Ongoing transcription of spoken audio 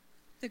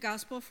The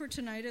gospel for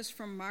tonight is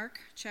from Mark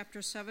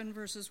chapter 7,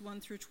 verses 1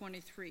 through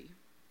 23.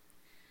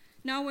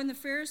 Now when the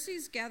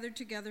Pharisees gathered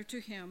together to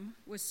him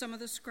with some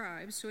of the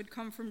scribes who had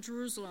come from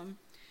Jerusalem,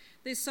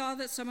 they saw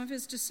that some of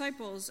his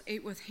disciples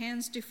ate with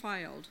hands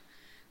defiled,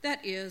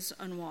 that is,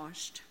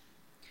 unwashed.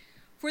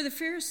 For the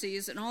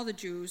Pharisees and all the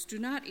Jews do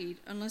not eat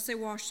unless they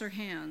wash their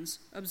hands,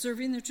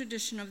 observing the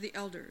tradition of the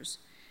elders.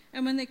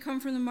 And when they come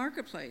from the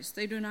marketplace,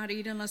 they do not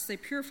eat unless they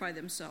purify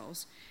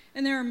themselves.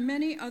 And there are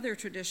many other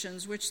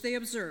traditions which they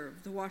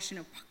observe, the washing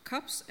of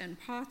cups and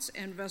pots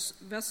and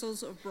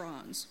vessels of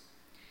bronze.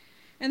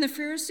 And the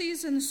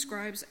Pharisees and the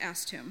scribes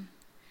asked him,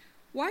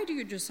 "Why do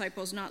your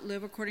disciples not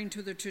live according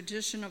to the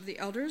tradition of the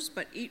elders,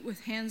 but eat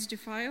with hands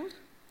defiled?"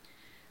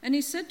 And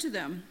he said to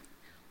them,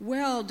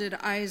 "Well did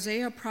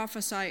Isaiah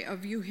prophesy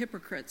of you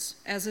hypocrites,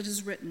 as it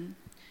is written,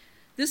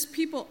 'This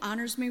people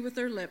honors me with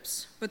their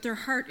lips, but their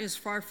heart is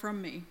far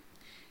from me.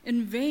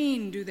 In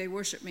vain do they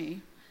worship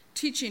me,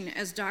 teaching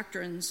as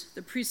doctrines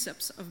the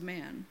precepts of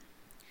man.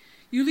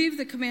 You leave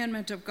the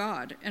commandment of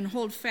God and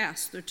hold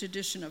fast the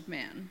tradition of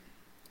man.'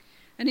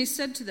 And he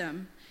said to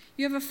them,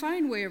 'You have a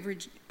fine way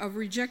of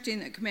rejecting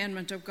the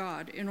commandment of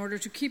God in order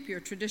to keep your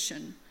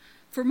tradition.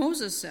 For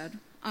Moses said,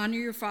 "Honor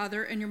your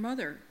father and your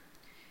mother,"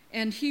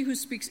 and he who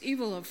speaks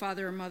evil of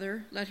father or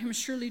mother, let him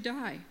surely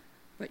die.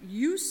 But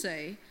you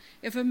say,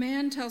 if a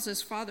man tells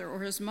his father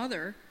or his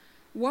mother,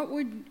 what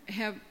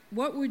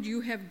would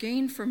you have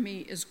gained from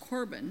me is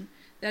Corban,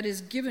 that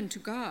is given to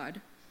God,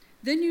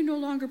 then you no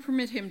longer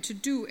permit him to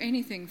do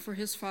anything for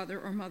his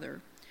father or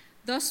mother,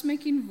 thus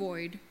making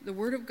void the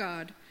word of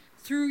God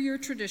through your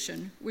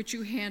tradition, which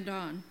you hand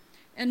on,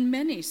 and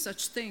many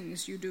such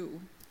things you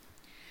do.'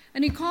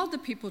 And he called the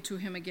people to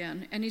him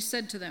again, and he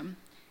said to them,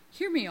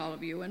 'Hear me, all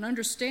of you, and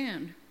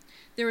understand.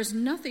 There is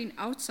nothing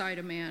outside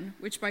a man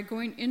which by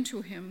going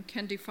into him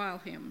can defile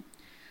him,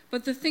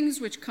 but the things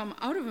which come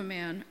out of a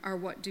man are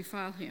what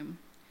defile him.'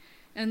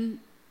 And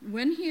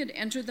when he had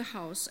entered the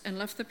house and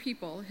left the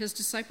people, his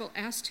disciple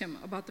asked him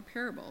about the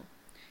parable.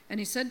 And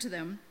he said to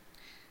them,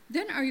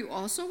 'Then are you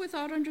also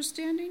without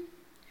understanding?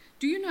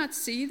 Do you not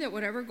see that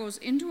whatever goes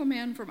into a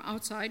man from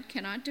outside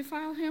cannot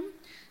defile him,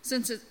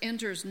 since it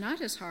enters not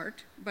his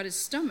heart, but his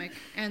stomach,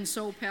 and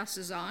so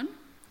passes on?'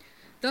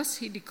 Thus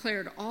he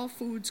declared all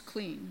foods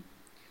clean.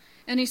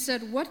 And he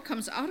said, 'What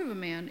comes out of a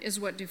man is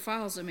what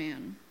defiles a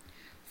man.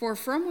 For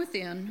from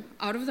within,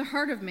 out of the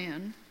heart of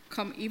man,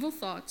 come evil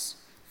thoughts,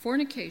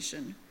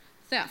 fornication,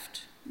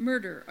 theft,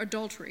 murder,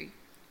 adultery,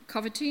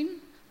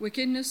 coveting,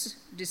 wickedness,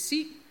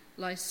 deceit,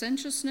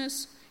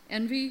 licentiousness,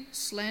 envy,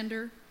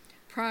 slander,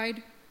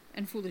 pride,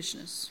 and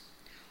foolishness.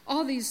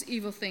 All these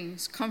evil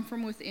things come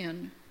from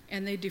within,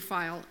 and they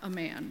defile a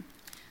man.'"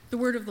 The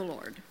word of the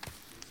Lord.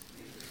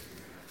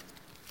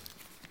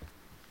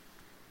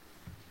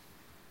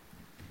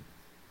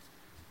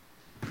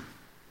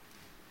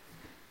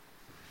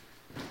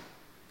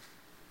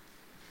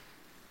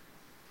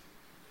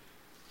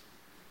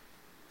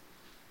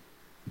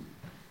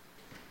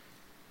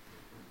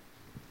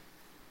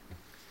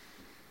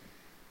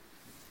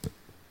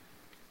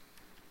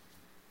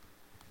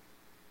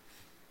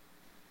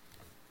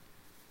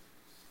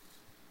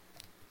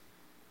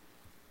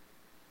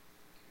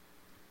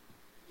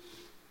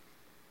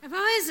 I've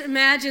always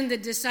imagined the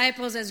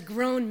disciples as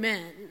grown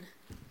men,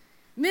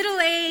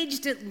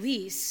 middle-aged at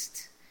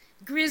least,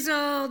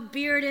 grizzled,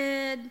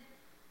 bearded.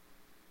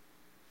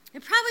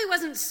 It probably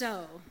wasn't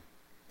so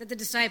that the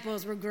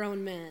disciples were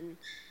grown men.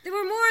 They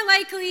were more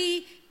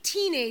likely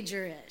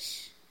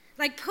teenager-ish,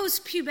 like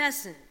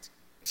post-pubescent,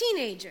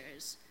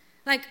 teenagers,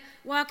 like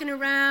walking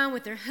around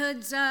with their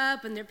hoods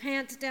up and their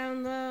pants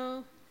down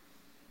low.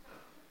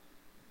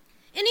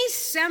 Any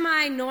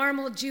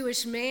semi-normal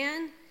Jewish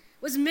man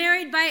was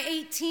married by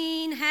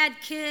 18,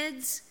 had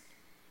kids,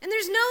 and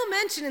there's no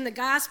mention in the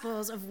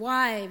Gospels of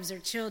wives or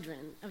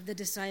children of the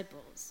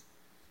disciples.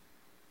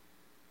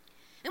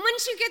 And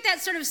once you get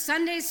that sort of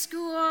Sunday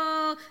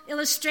school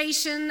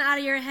illustration out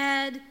of your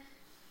head,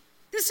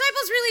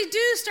 disciples really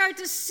do start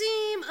to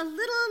seem a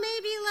little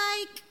maybe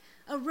like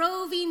a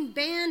roving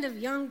band of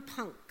young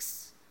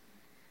punks,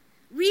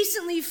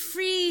 recently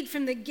freed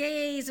from the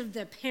gaze of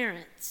their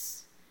parents.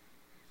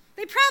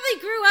 They probably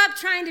grew up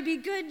trying to be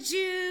good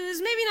Jews,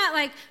 maybe not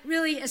like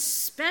really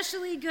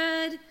especially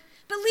good,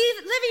 but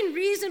living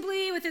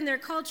reasonably within their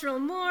cultural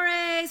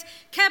mores,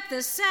 kept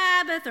the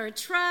Sabbath or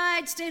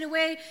stayed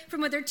away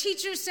from what their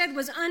teachers said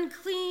was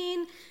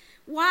unclean,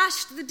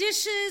 washed the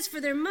dishes for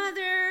their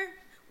mother,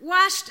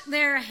 washed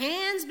their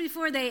hands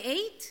before they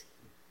ate.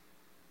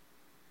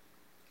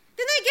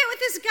 Then they get with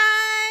this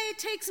guy,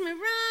 takes him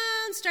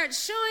around,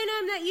 starts showing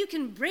him that you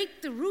can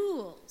break the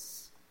rules.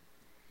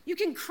 You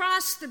can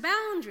cross the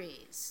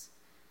boundaries.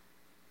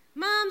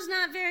 Mom's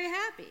not very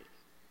happy.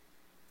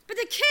 But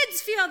the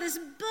kids feel this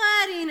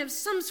budding of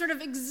some sort of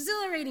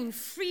exhilarating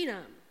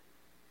freedom.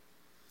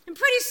 And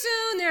pretty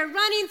soon they're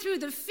running through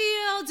the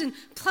fields and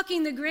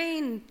plucking the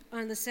grain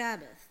on the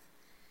Sabbath.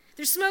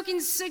 They're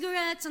smoking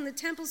cigarettes on the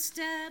temple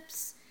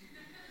steps,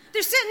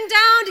 They're sitting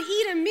down to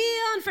eat a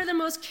meal in front of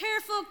the most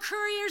careful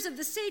couriers of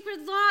the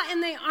sacred law,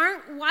 and they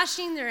aren't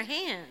washing their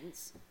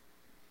hands.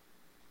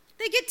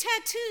 They get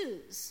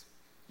tattoos.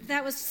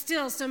 That was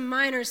still some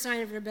minor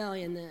sign of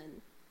rebellion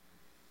then.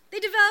 They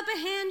develop a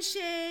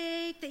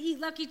handshake. They eat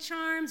Lucky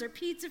Charms or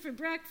pizza for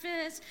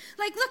breakfast.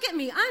 Like, look at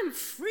me, I'm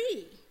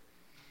free.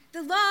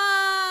 The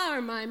law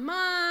or my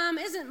mom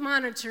isn't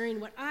monitoring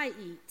what I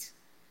eat,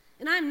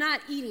 and I'm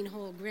not eating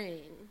whole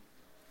grain.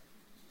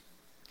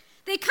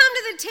 They come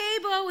to the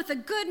table with the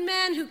good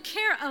men who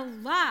care a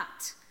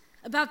lot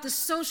about the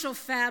social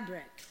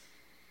fabric,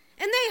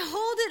 and they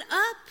hold it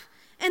up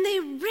and they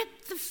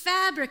rip the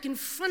fabric in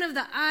front of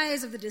the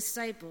eyes of the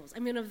disciples,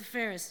 of the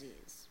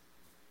Pharisees.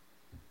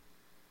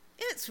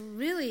 It's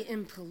really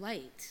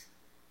impolite.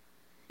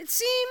 It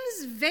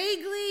seems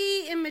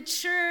vaguely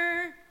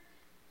immature.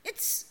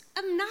 It's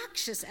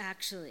obnoxious,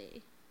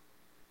 actually.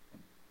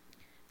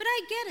 But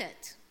I get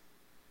it.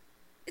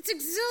 It's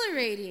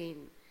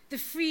exhilarating, the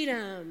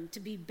freedom to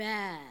be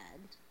bad.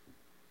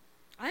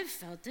 I've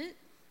felt it.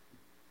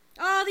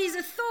 All these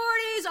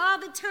authorities all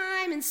the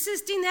time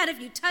insisting that if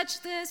you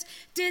touched this,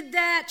 did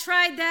that,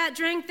 tried that,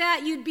 drank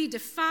that, you'd be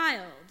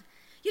defiled.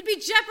 You'd be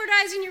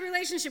jeopardizing your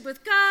relationship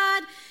with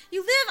God.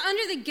 You live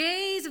under the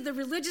gaze of the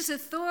religious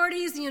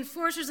authorities, the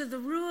enforcers of the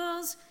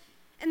rules,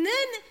 and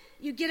then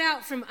you get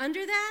out from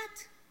under that.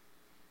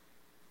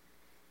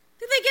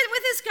 Then they get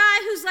with this guy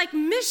whose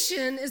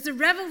mission is the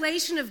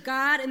revelation of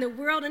God in the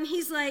world, and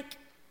he's like,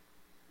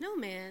 no,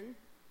 man,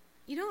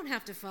 you don't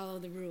have to follow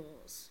the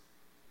rules.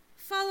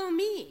 Follow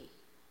me.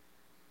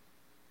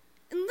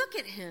 And look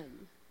at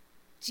him,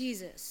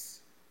 Jesus.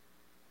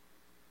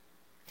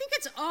 I think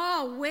it's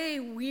all way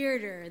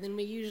weirder than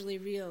we usually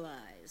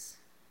realize.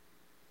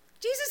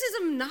 Jesus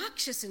is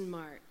obnoxious in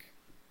Mark.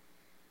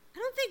 I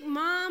don't think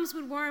moms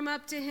would warm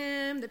up to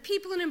him. The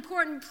people in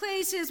important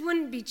places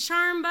wouldn't be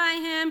charmed by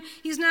him.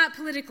 He's not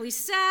politically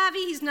savvy.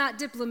 He's not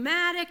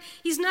diplomatic.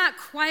 He's not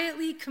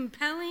quietly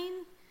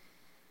compelling.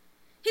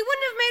 He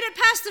wouldn't have made it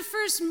past the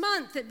first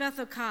month at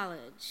Bethel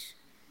College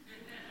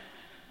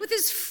with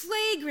his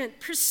flagrant,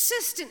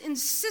 persistent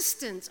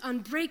insistence on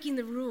breaking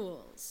the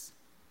rules.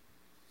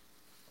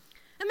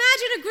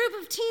 Imagine a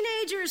group of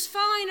teenagers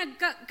following a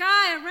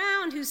guy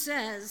around who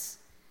says,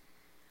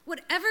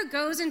 whatever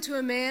goes into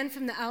a man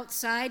from the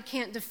outside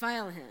can't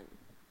defile him.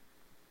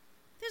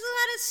 There's a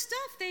lot of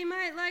stuff they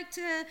might like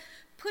to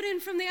put in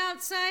from the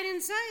outside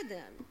inside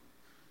them.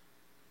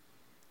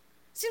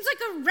 Seems like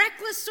a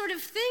reckless sort of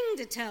thing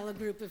to tell a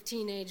group of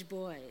teenage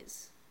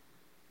boys.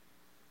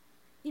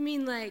 You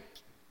mean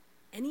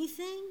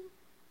anything?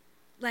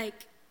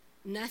 Like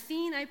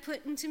nothing I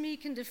put into me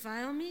can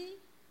defile me?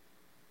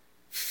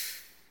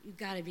 You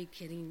gotta be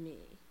kidding me.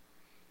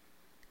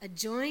 A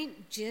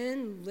joint,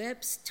 gin,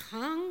 lips,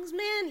 tongues?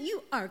 Man,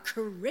 you are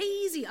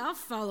crazy. I'll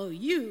follow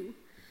you.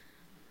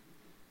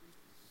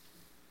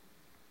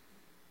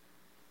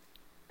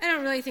 I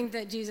don't really think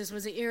that Jesus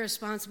was an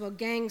irresponsible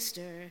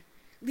gangster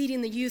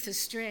leading the youth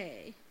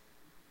astray.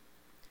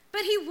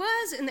 But he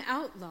was an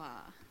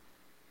outlaw.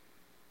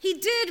 He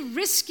did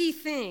risky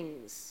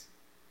things.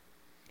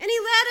 And he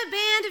led a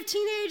band of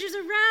teenagers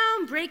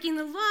around breaking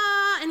the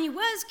law, and he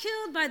was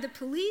killed by the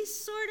police,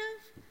 sort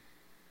of.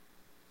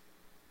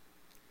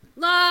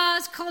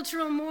 Laws,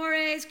 cultural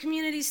mores,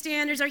 community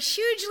standards are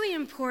hugely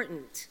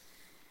important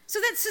so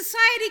that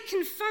society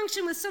can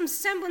function with some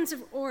semblance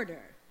of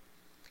order.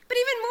 But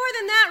even more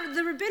than that,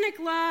 the rabbinic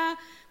law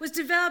was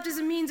developed as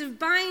a means of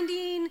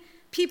binding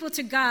people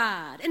to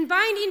God and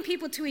binding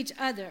people to each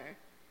other.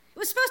 It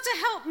was supposed to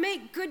help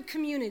make good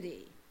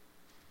community.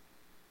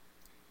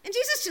 And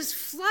Jesus just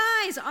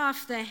flies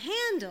off the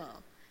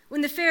handle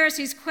when the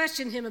Pharisees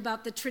question him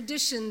about the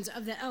traditions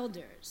of the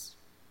elders.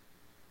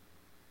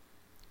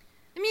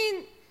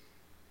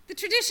 The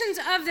traditions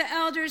of the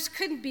elders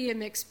couldn't be a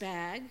mixed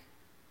bag.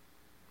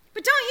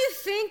 But don't you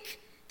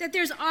think that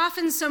there's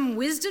often some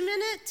wisdom in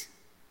it?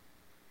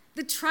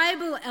 The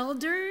tribal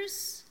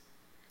elders,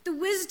 the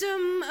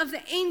wisdom of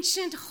the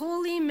ancient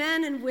holy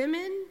men and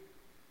women,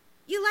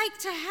 you like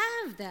to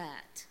have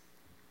that.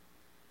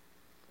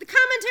 The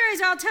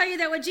commentaries all tell you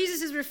that what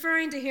Jesus is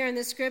referring to here in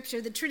this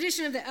scripture, the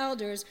tradition of the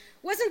elders,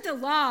 wasn't the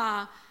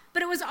law,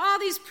 but it was all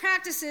these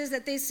practices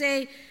that they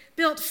say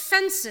built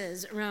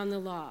fences around the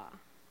law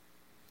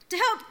to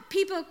help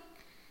people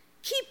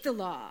keep the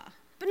law,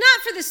 but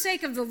not for the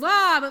sake of the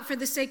law, but for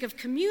the sake of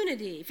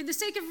community, for the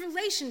sake of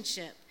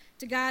relationship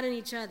to God and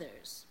each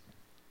other's.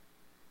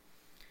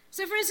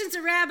 So, for instance,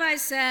 a rabbi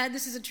said,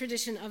 this is a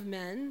tradition of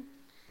men,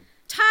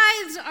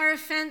 tithes are a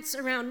fence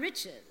around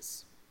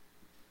riches.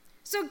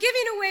 So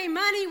giving away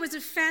money was a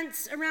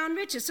fence around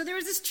riches. So there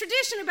was this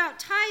tradition about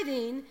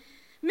tithing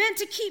meant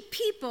to keep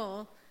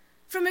people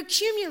from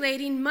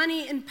accumulating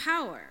money and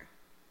power.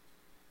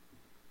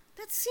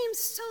 That seems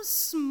so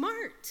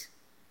smart.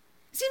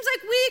 It seems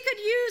like we could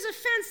use a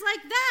fence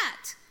like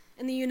that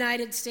in the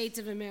United States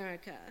of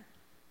America.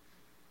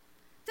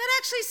 That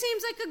actually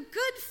seems like a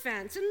good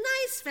fence, a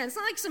nice fence,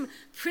 not like some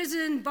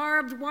prison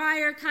barbed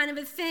wire kind of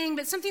a thing,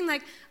 but something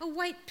like a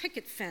white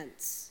picket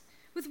fence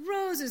with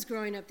roses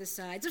growing up the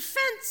sides. A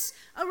fence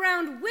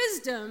around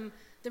wisdom,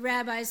 the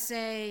rabbis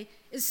say,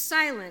 is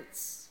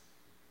silence.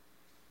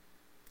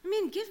 I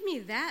mean, give me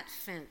that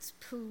fence,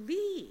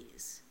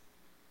 please.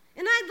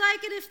 And I'd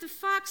like it if the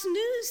Fox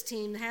News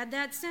team had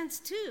that sense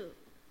too.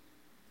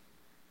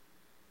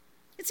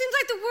 It seems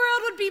like the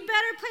world would be a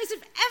better place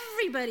if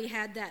everybody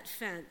had that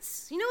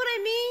fence. You know what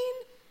I mean?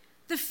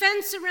 The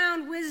fence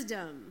around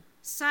wisdom,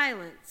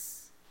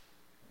 silence.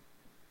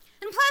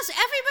 And plus,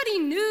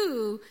 everybody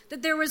knew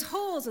that there was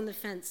holes in the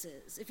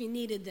fences if you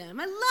needed them.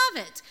 I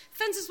love it.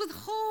 Fences with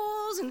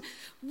holes and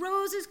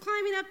roses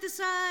climbing up the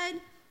side.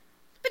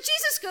 But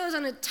Jesus goes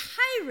on a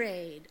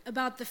tirade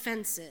about the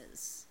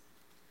fences.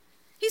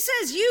 He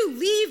says, you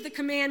leave the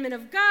commandment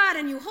of God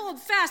and you hold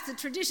fast the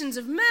traditions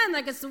of men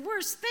like it's the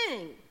worst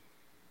thing.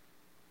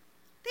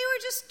 They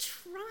were just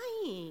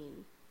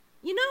trying,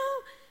 you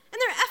know? And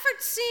their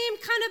efforts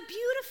seemed kind of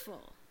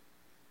beautiful.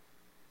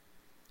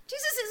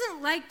 Jesus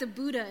isn't like the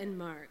Buddha in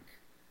Mark.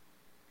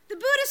 The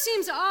Buddha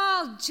seems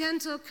all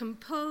gentle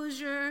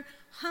composure,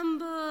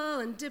 humble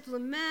and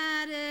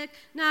diplomatic,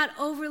 not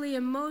overly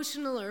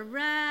emotional or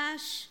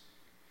rash.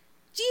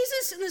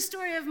 Jesus in the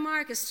story of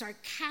Mark is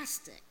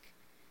sarcastic,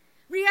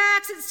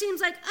 reacts, it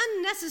seems like,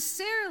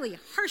 unnecessarily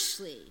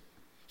harshly.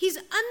 He's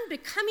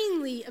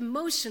unbecomingly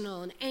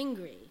emotional and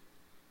angry.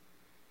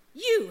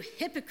 You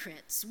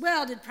hypocrites,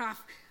 well did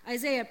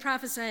Isaiah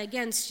prophesy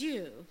against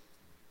you.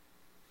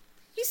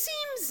 He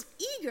seems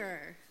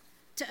eager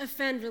to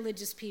offend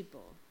religious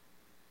people.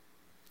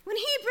 When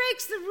he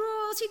breaks the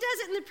rules, he does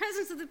it in the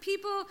presence of the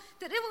people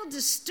that it will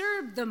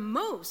disturb the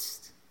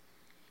most.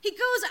 He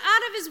goes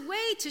out of his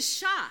way to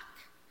shock.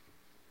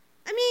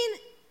 I mean,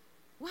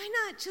 why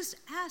not just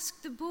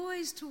ask the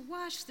boys to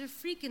wash their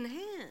freaking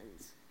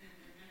hands?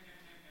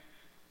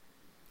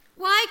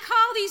 Why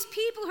call these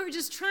people who are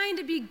just trying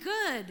to be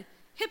good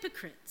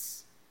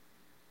hypocrites?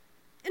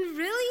 And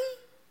really,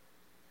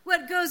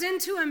 what goes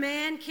into a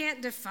man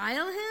can't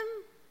defile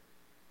him?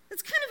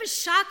 That's kind of a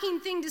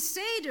shocking thing to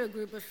say to a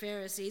group of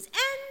Pharisees,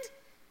 and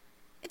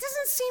it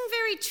doesn't seem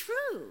very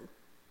true.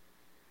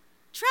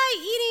 Try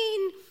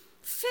eating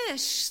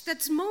fish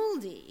that's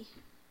moldy.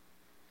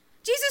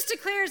 Jesus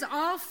declares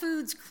all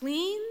foods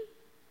clean.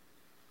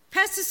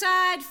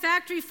 Pesticide,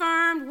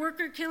 factory-farmed,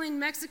 worker-killing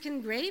Mexican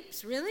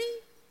grapes,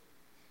 really?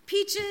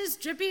 Peaches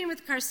dripping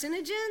with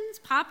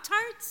carcinogens,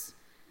 Pop-Tarts?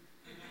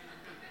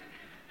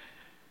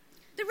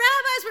 The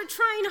rabbis were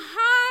trying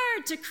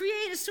hard to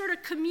create a sort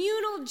of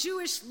communal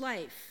Jewish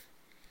life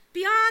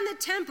beyond the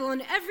temple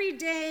and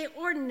everyday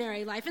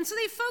ordinary life. And so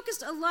they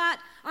focused a lot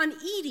on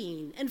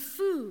eating and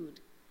food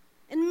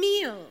and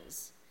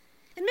meals.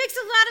 It makes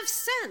a lot of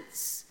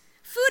sense.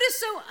 Food is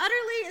so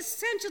utterly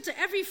essential to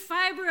every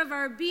fiber of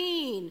our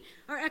being,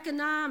 our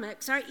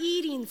economics, our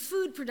eating,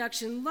 food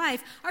production,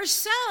 life. Our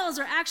cells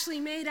are actually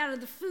made out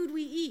of the food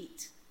we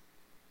eat.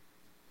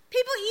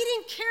 People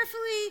eating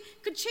carefully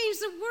could change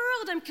the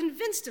world. I'm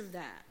convinced of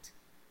that.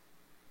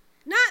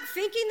 Not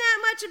thinking that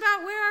much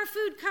about where our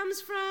food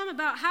comes from,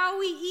 about how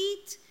we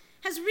eat,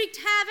 has wreaked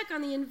havoc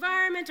on the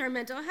environment, our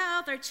mental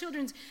health, our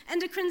children's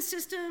endocrine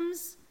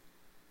systems.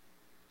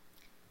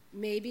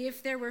 Maybe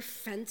if there were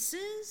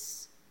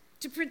fences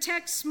to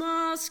protect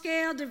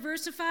small-scale,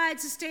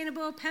 diversified,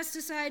 sustainable,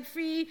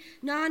 pesticide-free,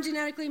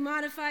 non-genetically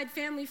modified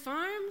family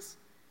farms,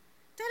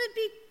 that'd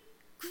be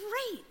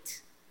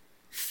great.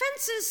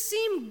 Fences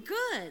seem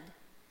good.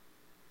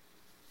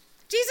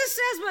 Jesus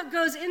says what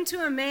goes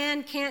into a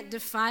man can't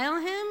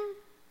defile him.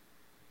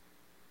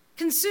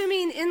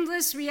 Consuming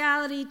endless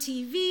reality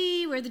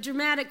TV, where the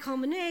dramatic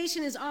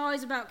culmination is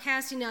always about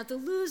casting out the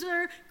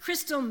loser,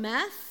 crystal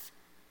meth,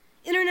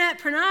 internet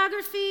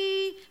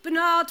pornography,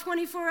 banal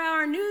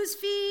 24-hour news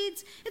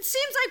feeds. It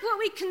seems like what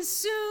we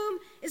consume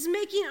is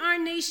making our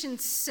nation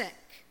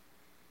sick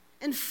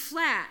and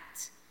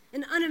flat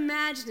and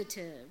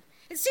unimaginative.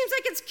 It seems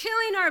like it's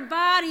killing our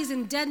bodies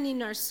and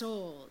deadening our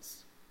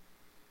souls.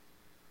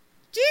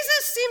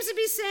 Jesus seems to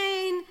be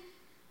saying,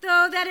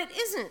 though, that it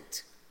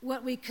isn't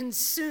what we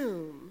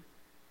consume,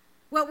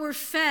 what we're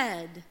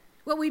fed,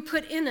 what we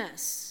put in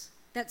us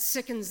that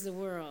sickens the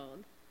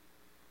world.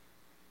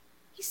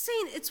 He's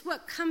saying it's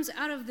what comes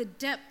out of the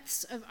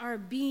depths of our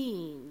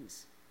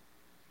beings.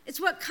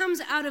 It's what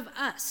comes out of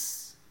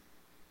us.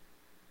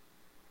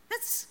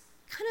 That's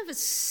kind of a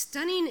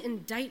stunning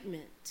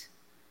indictment.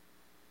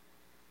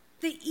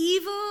 The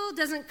evil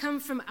doesn't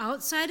come from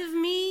outside of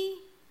me.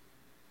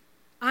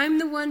 I'm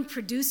the one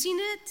producing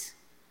it.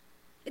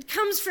 It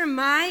comes from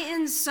my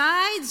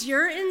insides,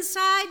 your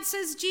inside,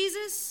 says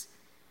Jesus.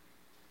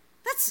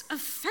 That's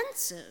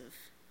offensive,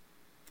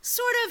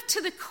 sort of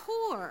to the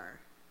core.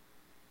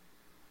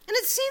 And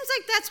it seems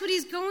like that's what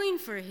he's going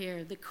for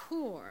here, the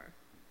core.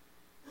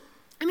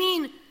 I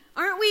mean,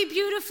 aren't we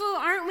beautiful?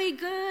 Aren't we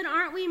good?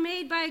 Aren't we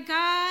made by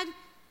God?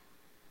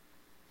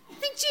 I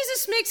think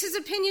Jesus makes his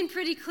opinion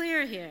pretty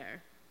clear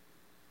here.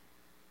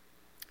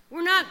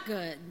 We're not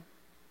good.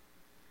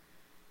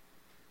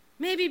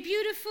 Maybe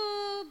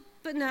beautiful,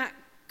 but not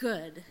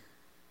good.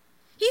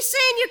 He's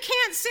saying you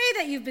can't say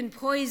that you've been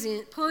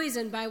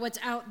poisoned by what's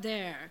out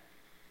there.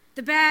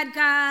 The bad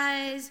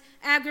guys,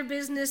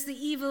 agribusiness, the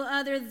evil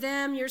other,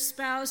 them, your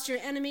spouse, your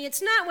enemy.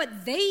 It's not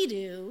what they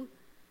do.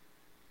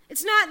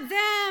 It's not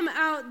them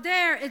out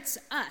there, it's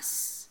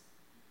us.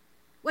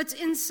 What's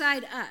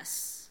inside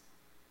us.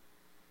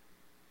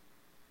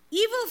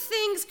 Evil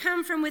things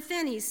come from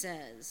within, he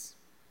says.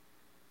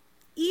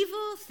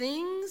 Evil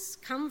things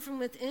come from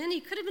within. He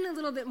could have been a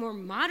little bit more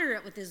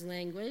moderate with his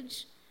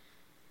language.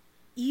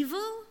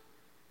 Evil?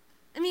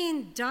 I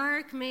mean,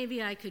 dark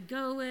maybe I could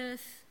go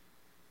with.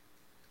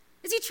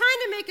 Is he trying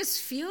to make us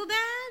feel bad?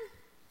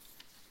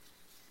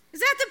 Is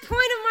that the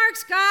point of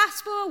Mark's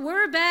gospel?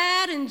 We're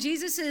bad and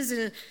Jesus is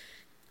a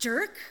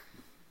jerk?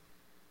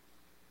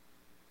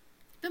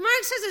 But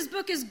Mark says his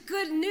book is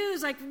good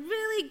news, like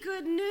really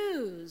good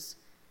news.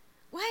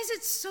 Why is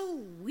it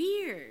so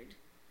weird?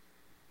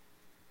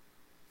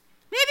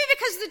 Maybe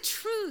because the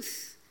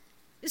truth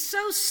is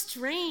so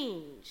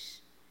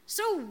strange,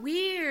 so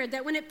weird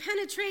that when it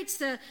penetrates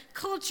the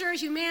culture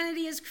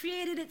humanity has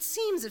created, it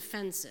seems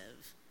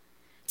offensive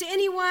to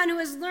anyone who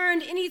has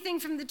learned anything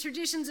from the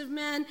traditions of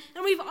men,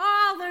 and we've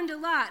all learned a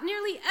lot,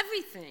 nearly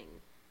everything.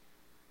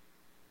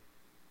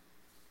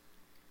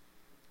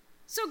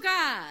 So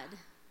God,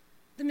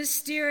 the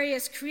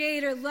mysterious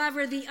creator,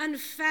 lover, the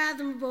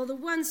unfathomable, the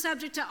one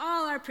subject to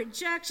all our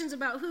projections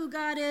about who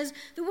God is,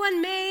 the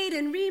one made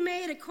and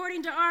remade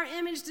according to our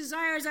image,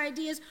 desires,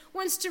 ideas,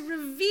 wants to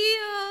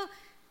reveal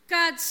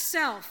God's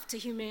self to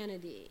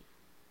humanity.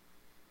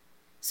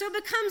 So it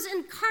becomes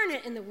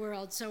incarnate in the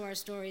world, so our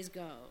stories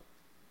go.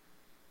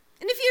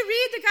 And if you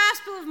read the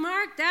Gospel of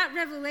Mark, that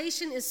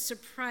revelation is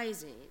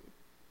surprising.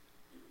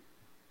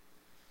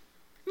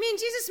 I mean,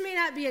 Jesus may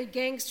not be a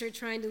gangster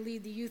trying to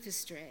lead the youth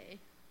astray,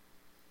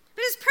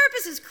 but his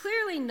purpose is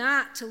clearly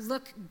not to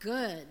look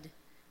good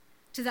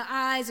to the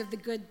eyes of the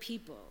good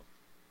people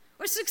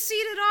or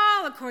succeed at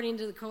all according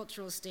to the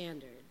cultural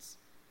standards.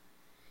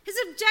 His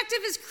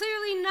objective is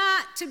clearly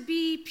not to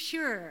be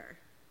pure.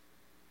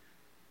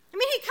 I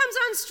mean, he comes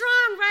on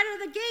strong right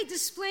out of the gate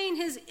displaying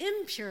his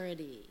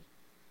impurity.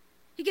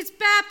 He gets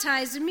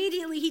baptized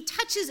immediately. He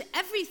touches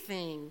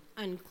everything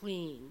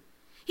unclean.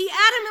 He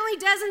adamantly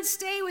doesn't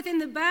stay within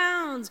the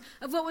bounds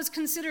of what was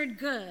considered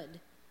good.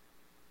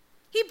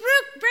 He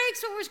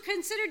breaks what was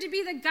considered to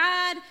be the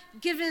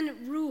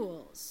God-given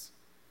rules.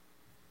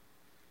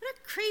 What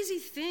a crazy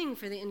thing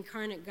for the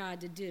incarnate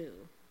God to do.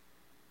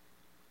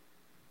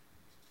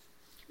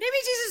 Maybe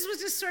Jesus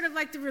was just sort of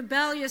like the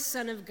rebellious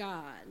Son of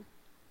God.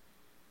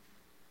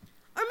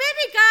 Or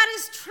maybe God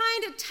is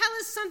trying to tell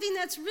us something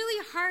that's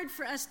really hard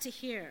for us to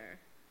hear.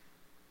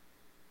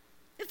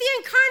 If the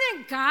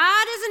incarnate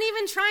God isn't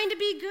even trying to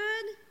be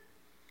good,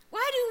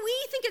 why do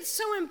we think it's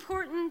so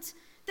important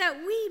that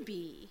we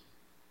be?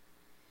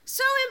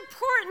 So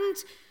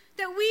important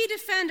that we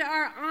defend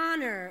our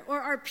honor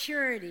or our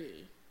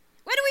purity?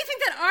 Why do we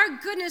think that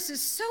our goodness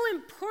is so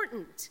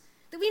important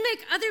that we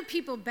make other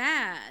people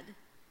bad?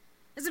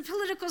 As a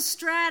political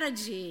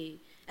strategy,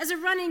 as a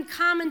running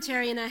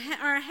commentary in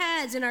our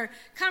heads, in our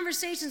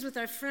conversations with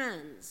our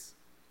friends.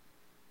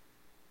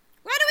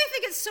 Why do we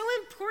think it's so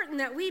important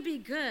that we be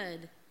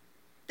good,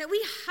 that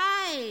we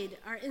hide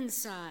our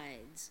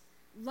insides,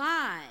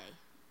 lie,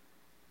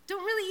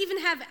 don't really even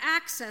have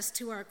access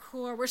to our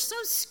core? We're so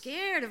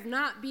scared of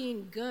not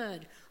being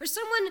good or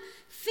someone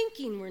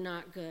thinking we're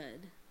not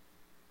good.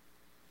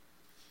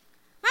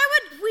 Why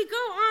would we go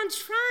on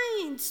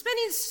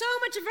spending so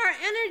much of our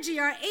energy,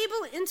 our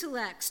able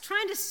intellects,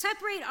 trying to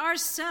separate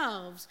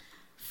ourselves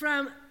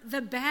from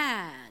the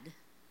bad,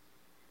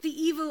 the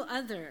evil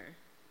other?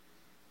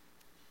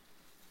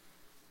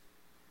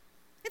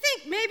 I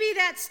think maybe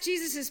that's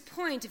Jesus'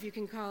 point, if you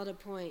can call it a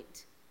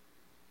point.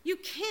 You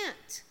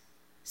can't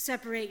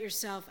separate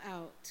yourself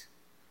out.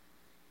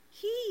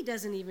 He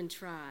doesn't even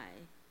try.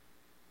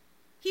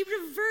 He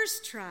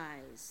reverse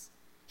tries.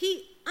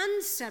 He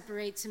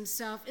unseparates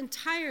himself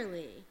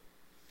entirely.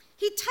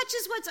 He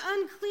touches what's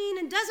unclean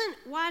and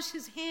doesn't wash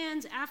his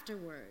hands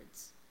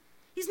afterwards.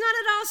 He's not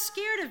at all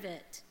scared of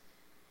it.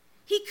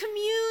 He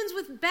communes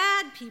with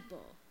bad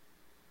people.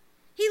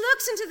 He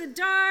looks into the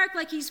dark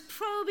like he's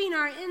probing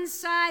our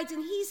insides,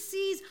 and he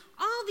sees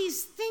all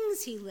these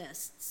things he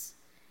lists: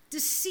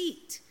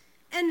 deceit,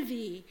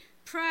 envy,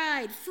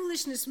 pride,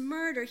 foolishness,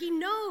 murder. He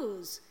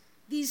knows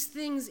these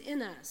things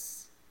in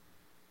us.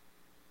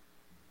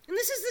 And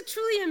this is the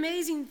truly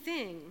amazing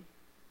thing.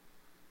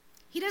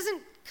 He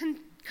doesn't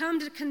come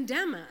to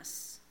condemn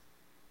us.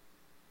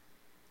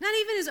 Not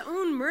even his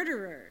own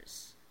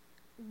murderers.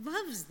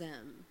 Loves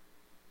them.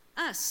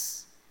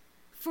 Us,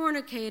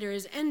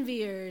 fornicators,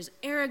 enviers,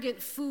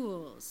 arrogant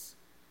fools.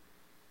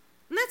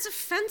 And that's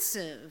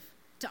offensive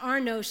to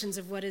our notions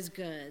of what is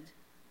good.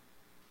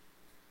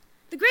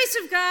 The grace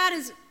of God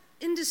is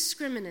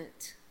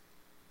indiscriminate.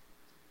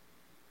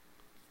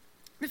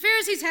 The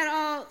Pharisees had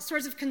all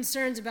sorts of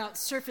concerns about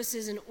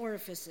surfaces and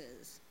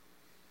orifices.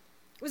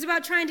 It was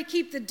about trying to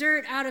keep the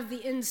dirt out of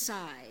the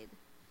inside.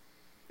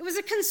 It was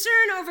a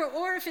concern over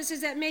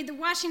orifices that made the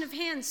washing of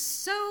hands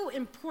so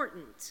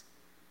important.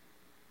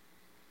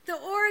 The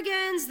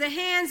organs, the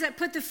hands that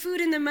put the food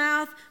in the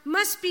mouth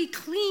must be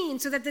clean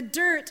so that the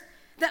dirt,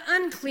 the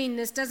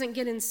uncleanness doesn't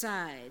get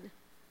inside.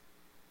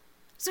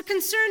 So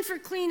concern for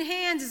clean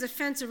hands is a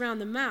fence around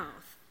the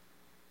mouth.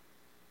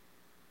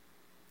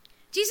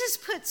 Jesus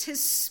puts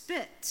his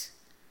spit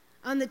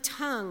on the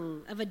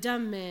tongue of a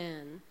dumb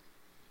man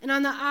and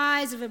on the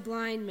eyes of a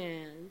blind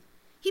man.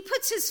 He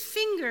puts his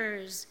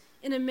fingers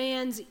in a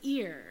man's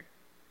ear.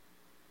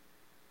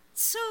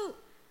 It's so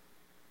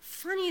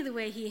funny the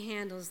way he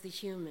handles the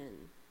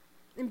human,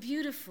 and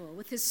beautiful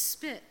with his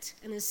spit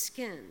and his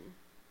skin.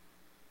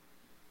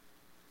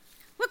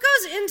 What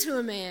goes into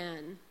a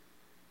man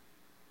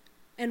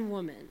and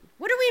woman?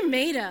 What are we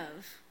made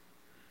of?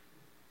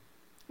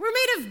 We're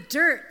made of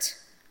dirt,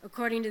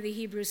 according to the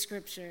Hebrew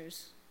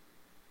Scriptures.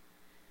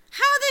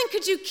 How then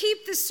could you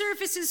keep the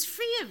surfaces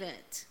free of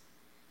it?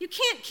 You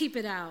can't keep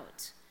it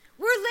out.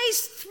 We're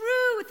laced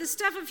through with the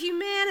stuff of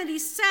humanity,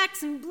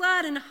 sex and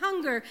blood and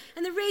hunger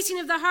and the racing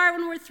of the heart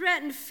when we're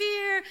threatened,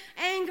 fear,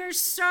 anger,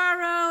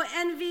 sorrow,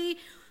 envy.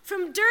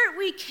 From dirt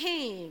we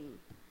came,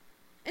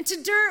 and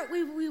to dirt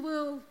we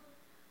will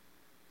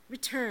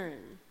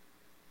return.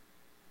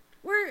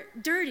 We're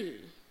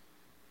dirty.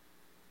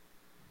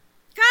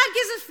 God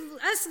gives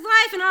us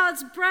life in all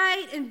its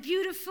bright and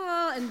beautiful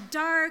and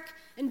dark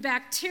and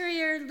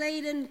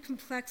bacteria-laden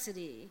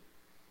complexity.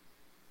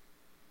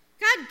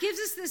 God gives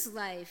us this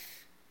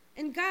life,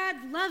 and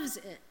God loves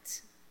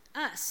it,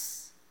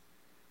 us.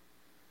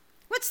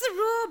 What's the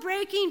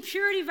rule-breaking,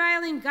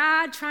 purity-violating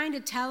God trying to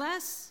tell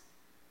us?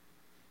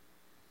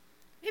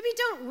 Maybe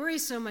don't worry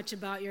so much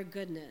about your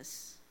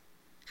goodness.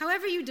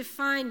 However you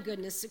define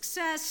goodness,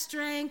 success,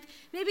 strength,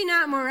 maybe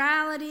not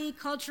morality,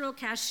 cultural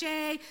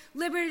cachet,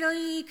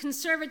 liberally,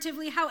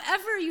 conservatively,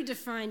 however you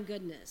define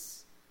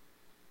goodness.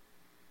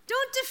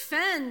 Don't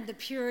defend the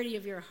purity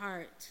of your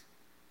heart.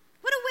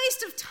 What a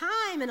waste of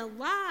time and a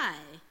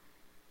lie.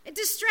 It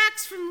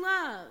distracts from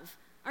love,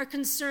 our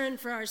concern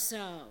for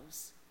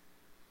ourselves.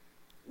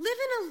 Live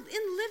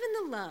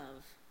in the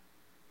love.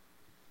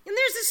 And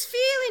there's this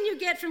feeling you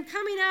get from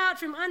coming out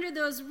from under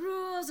those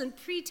rules and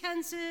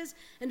pretenses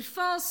and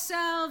false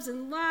selves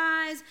and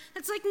lies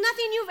that's like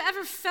nothing you've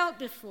ever felt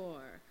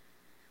before.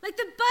 Like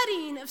the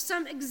budding of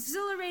some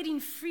exhilarating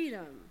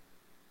freedom.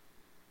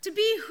 To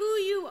be who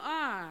you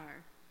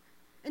are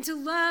and to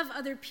love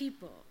other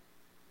people.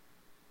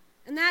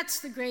 And that's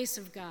the grace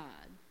of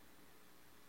God.